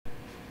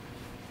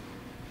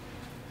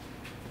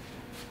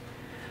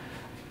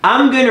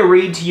I'm going to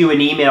read to you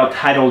an email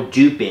titled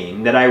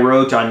Duping that I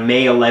wrote on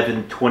May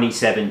 11,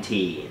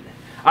 2017.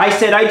 I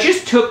said, I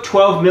just took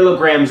 12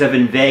 milligrams of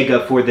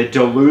Invega for the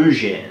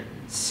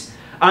delusions.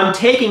 I'm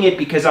taking it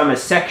because I'm a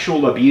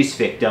sexual abuse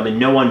victim and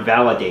no one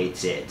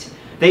validates it.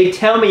 They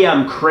tell me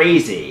I'm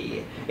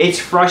crazy. It's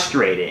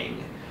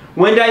frustrating.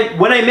 When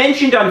I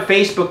mentioned on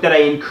Facebook that I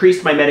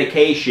increased my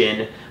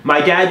medication,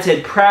 my dad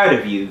said, proud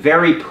of you,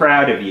 very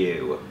proud of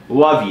you,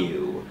 love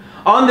you.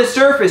 On the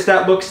surface,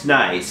 that looks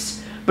nice.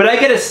 But I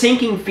get a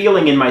sinking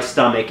feeling in my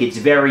stomach. It's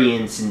very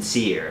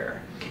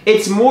insincere.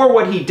 It's more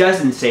what he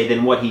doesn't say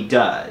than what he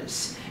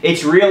does.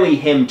 It's really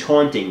him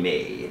taunting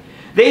me.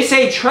 They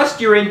say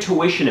trust your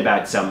intuition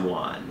about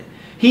someone.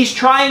 He's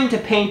trying to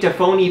paint a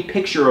phony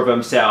picture of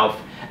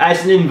himself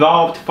as an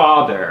involved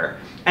father,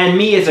 and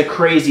me as a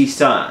crazy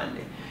son.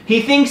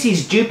 He thinks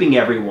he's duping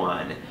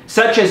everyone,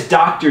 such as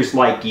doctors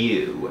like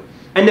you.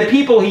 And the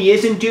people he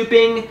isn't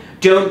duping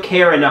don't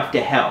care enough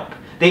to help.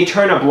 They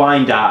turn a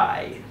blind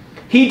eye.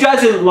 He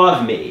doesn't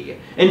love me.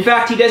 In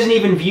fact, he doesn't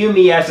even view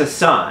me as a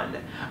son.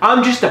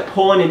 I'm just a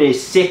pawn in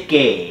his sick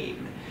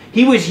game.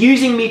 He was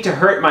using me to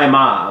hurt my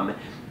mom,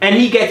 and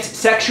he gets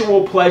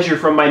sexual pleasure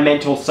from my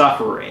mental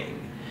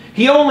suffering.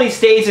 He only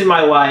stays in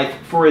my life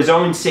for his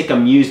own sick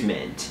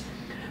amusement.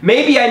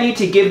 Maybe I need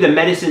to give the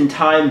medicine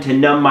time to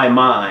numb my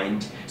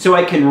mind so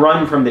I can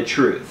run from the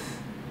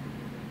truth.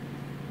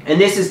 And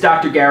this is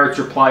Dr. Garrett's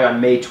reply on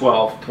May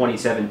 12,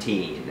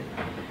 2017.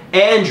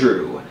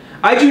 Andrew,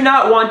 I do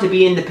not want to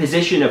be in the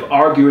position of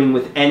arguing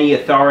with any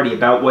authority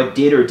about what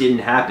did or didn't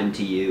happen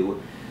to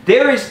you.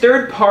 There is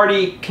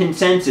third-party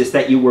consensus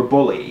that you were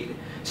bullied.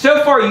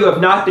 So far, you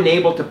have not been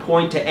able to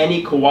point to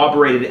any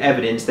corroborated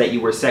evidence that you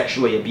were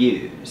sexually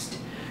abused.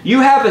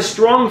 You have a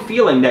strong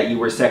feeling that you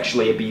were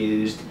sexually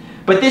abused,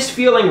 but this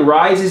feeling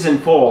rises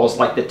and falls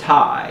like the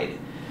tide.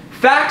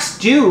 Facts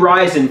do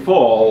rise and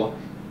fall.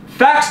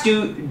 Facts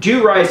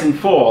do rise and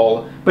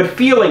fall, but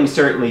feelings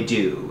certainly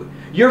do.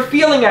 Your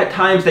feeling at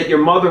times that your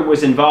mother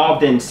was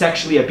involved in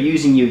sexually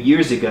abusing you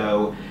years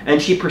ago,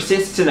 and she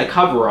persists in a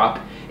cover-up,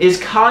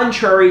 is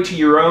contrary to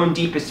your own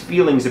deepest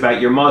feelings about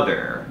your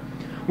mother.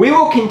 We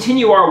will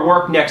continue our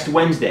work next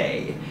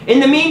Wednesday. In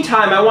the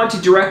meantime, I want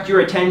to direct your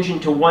attention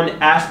to one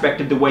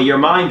aspect of the way your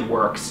mind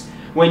works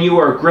when you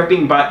are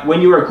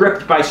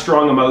gripped by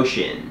strong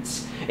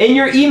emotions. In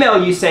your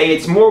email you say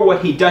it's more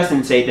what he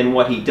doesn't say than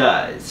what he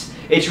does.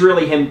 It's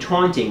really him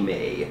taunting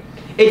me.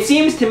 It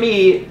seems to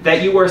me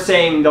that you are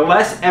saying the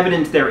less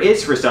evidence there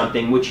is for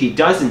something which he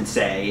doesn't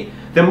say,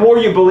 the more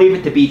you believe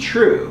it to be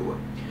true.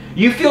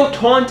 You feel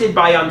taunted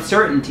by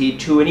uncertainty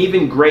to an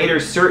even greater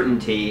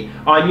certainty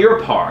on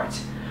your part.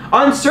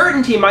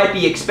 Uncertainty might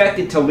be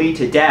expected to lead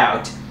to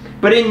doubt,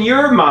 but in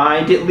your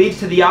mind it leads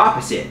to the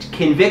opposite,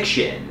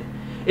 conviction.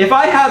 If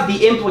I have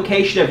the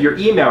implication of your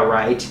email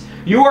right,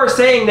 you are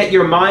saying that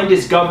your mind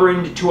is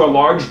governed to a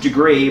large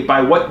degree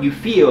by what you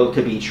feel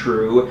to be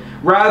true,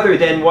 rather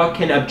than what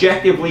can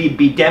objectively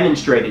be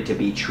demonstrated to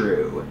be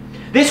true.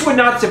 This would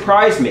not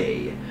surprise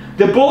me.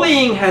 The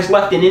bullying has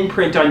left an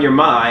imprint on your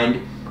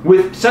mind,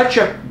 with such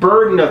a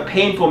burden of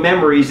painful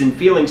memories and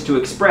feelings to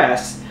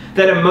express,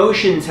 that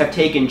emotions have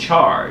taken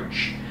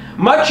charge.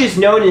 Much is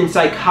known in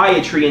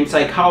psychiatry and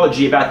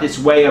psychology about this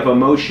way of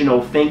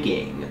emotional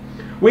thinking.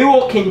 We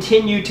will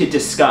continue to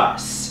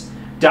discuss.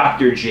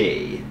 Dr.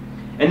 G.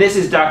 And this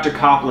is Dr.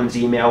 Copland's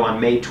email on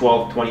May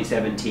 12,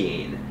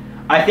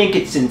 2017. I think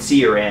it's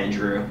sincere,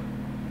 Andrew.